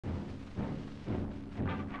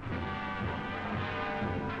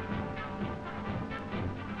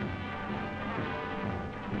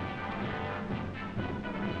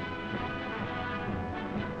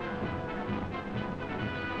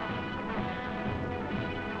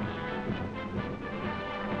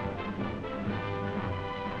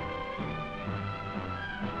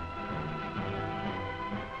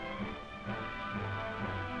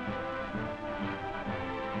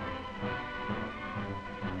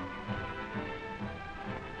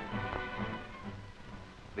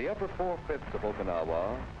The upper 4/5 of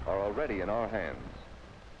Okinawa are already in our hands.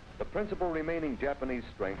 The principal remaining Japanese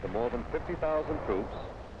strength of more than 50,000 troops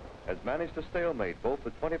has managed to stalemate both the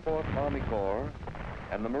 24th Army Corps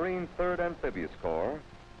and the Marine 3rd Amphibious Corps,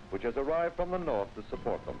 which has arrived from the north to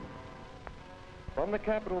support them. From the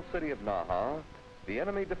capital city of Naha, the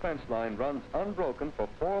enemy defense line runs unbroken for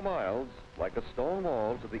 4 miles like a stone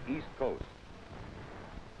wall to the east coast.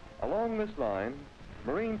 Along this line,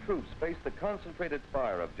 Marine troops face the concentrated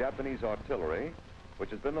fire of Japanese artillery, which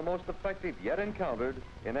has been the most effective yet encountered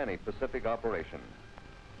in any Pacific operation.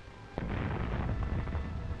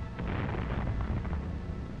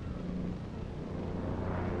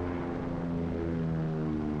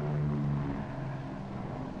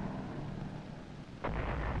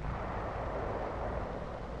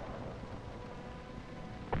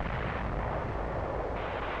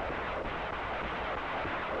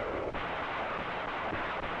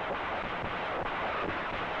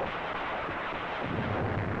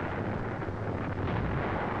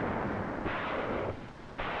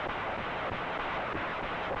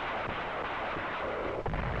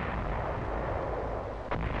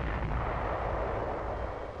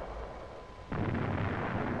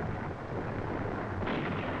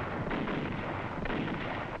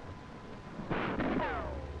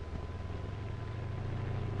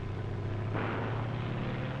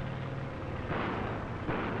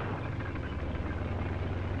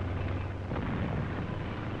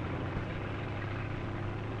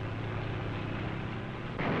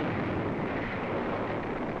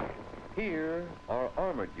 Here, our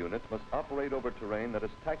armored units must operate over terrain that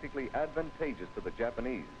is tactically advantageous to the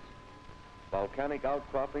Japanese. Volcanic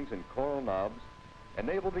outcroppings and coral knobs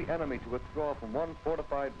enable the enemy to withdraw from one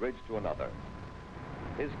fortified ridge to another.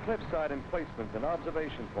 His cliffside emplacements and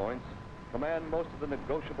observation points command most of the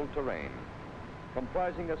negotiable terrain,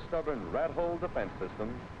 comprising a stubborn rat-hole defense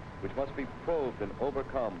system which must be probed and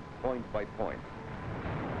overcome point by point.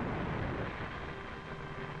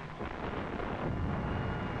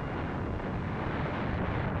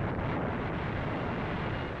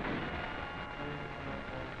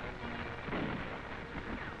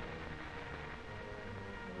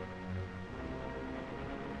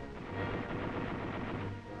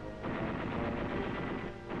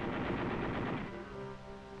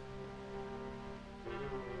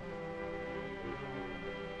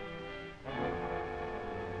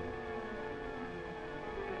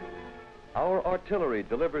 Our artillery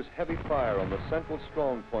delivers heavy fire on the central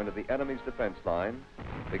strong point of the enemy's defense line,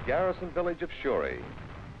 the garrison village of Shuri,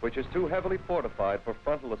 which is too heavily fortified for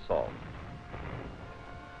frontal assault.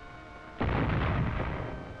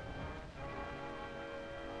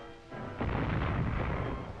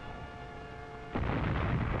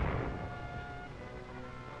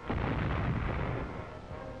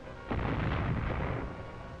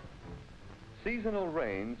 Seasonal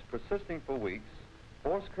rains persisting for weeks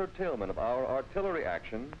force curtailment of our artillery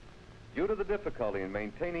action due to the difficulty in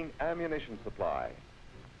maintaining ammunition supply.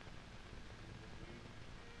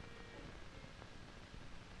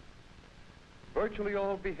 Virtually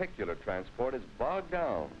all vehicular transport is bogged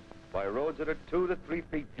down by roads that are 2 to 3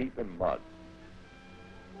 feet deep in mud.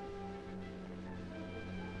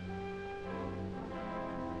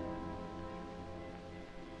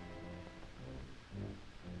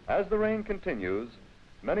 As the rain continues,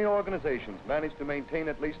 many organizations manage to maintain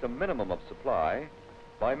at least a minimum of supply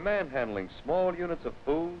by manhandling small units of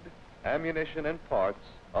food, ammunition, and parts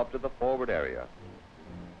up to the forward area.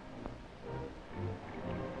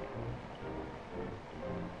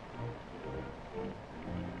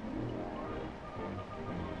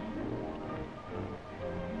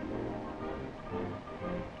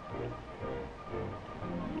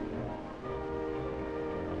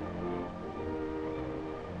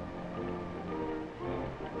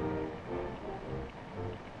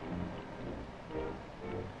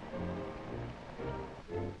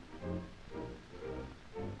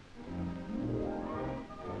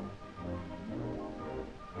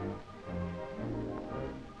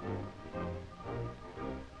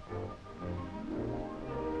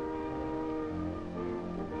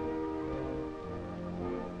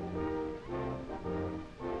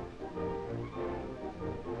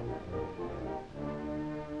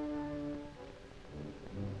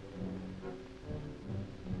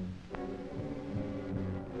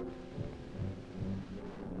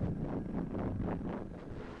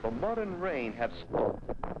 The mud and rain have sloped,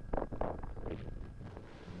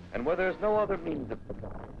 and where there's no other means of supply,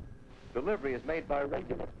 delivery is made by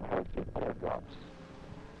regular airdrops.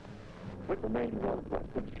 With the main road west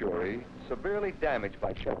of Shuri severely damaged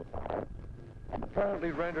by shell fire and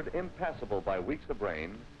apparently rendered impassable by weeks of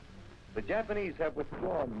rain, The Japanese have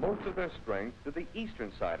withdrawn most of their strength to the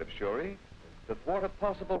eastern side of Shuri to thwart a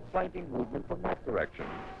possible flanking movement from that direction.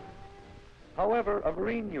 However, a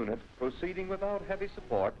Marine unit proceeding without heavy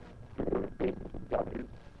support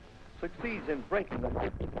succeeds in breaking the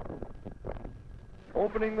line,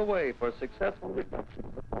 opening the way for a successful reduction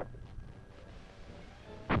of the force.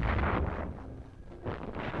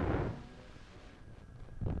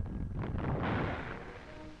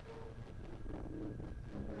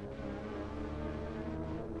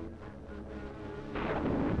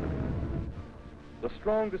 The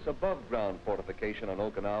strongest above-ground fortification on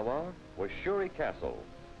Okinawa was Shuri Castle.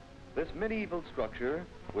 This medieval structure,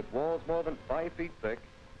 with walls more than 5 feet thick,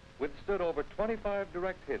 withstood over 25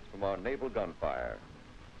 direct hits from our naval gunfire.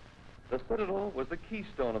 The citadel was the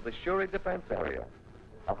keystone of the Shuri defense area,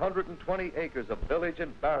 120 acres of village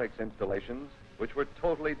and barracks installations which were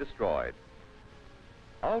totally destroyed.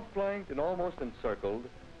 Outflanked and almost encircled,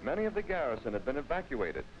 many of the garrison had been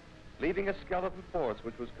evacuated, leaving a skeleton force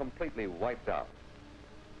which was completely wiped out.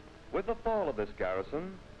 With the fall of this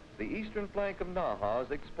garrison, the eastern flank of Naha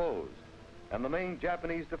is exposed, and the main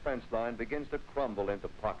Japanese defense line begins to crumble into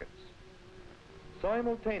pockets.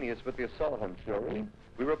 Simultaneous with the assault on Shuri,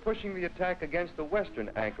 we were pushing the attack against the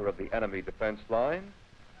western anchor of the enemy defense line,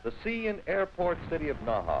 the sea and airport city of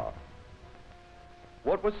Naha.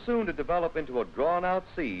 What was soon to develop into a drawn-out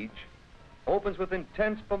siege opens with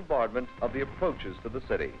intense bombardment of the approaches to the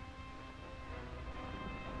city.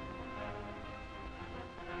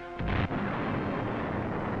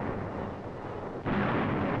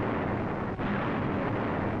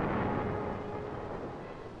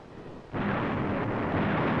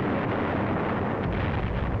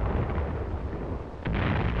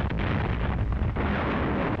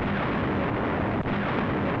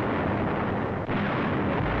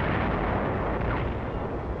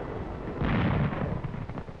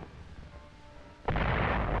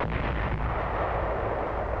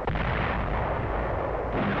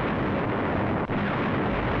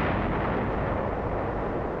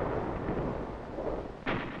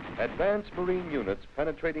 Advanced Marine units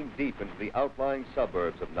penetrating deep into the outlying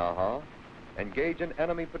suburbs of Naha engage in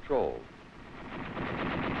enemy patrol.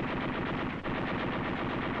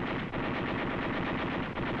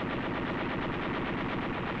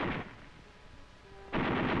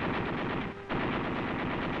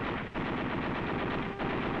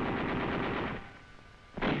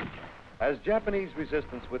 As Japanese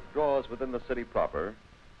resistance withdraws within the city proper,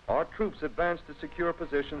 our troops advance to secure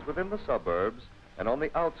positions within the suburbs and on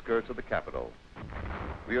the outskirts of the capital.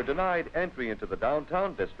 We are denied entry into the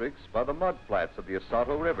downtown districts by the mud flats of the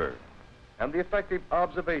Asato River and the effective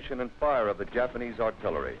observation and fire of the Japanese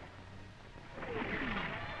artillery.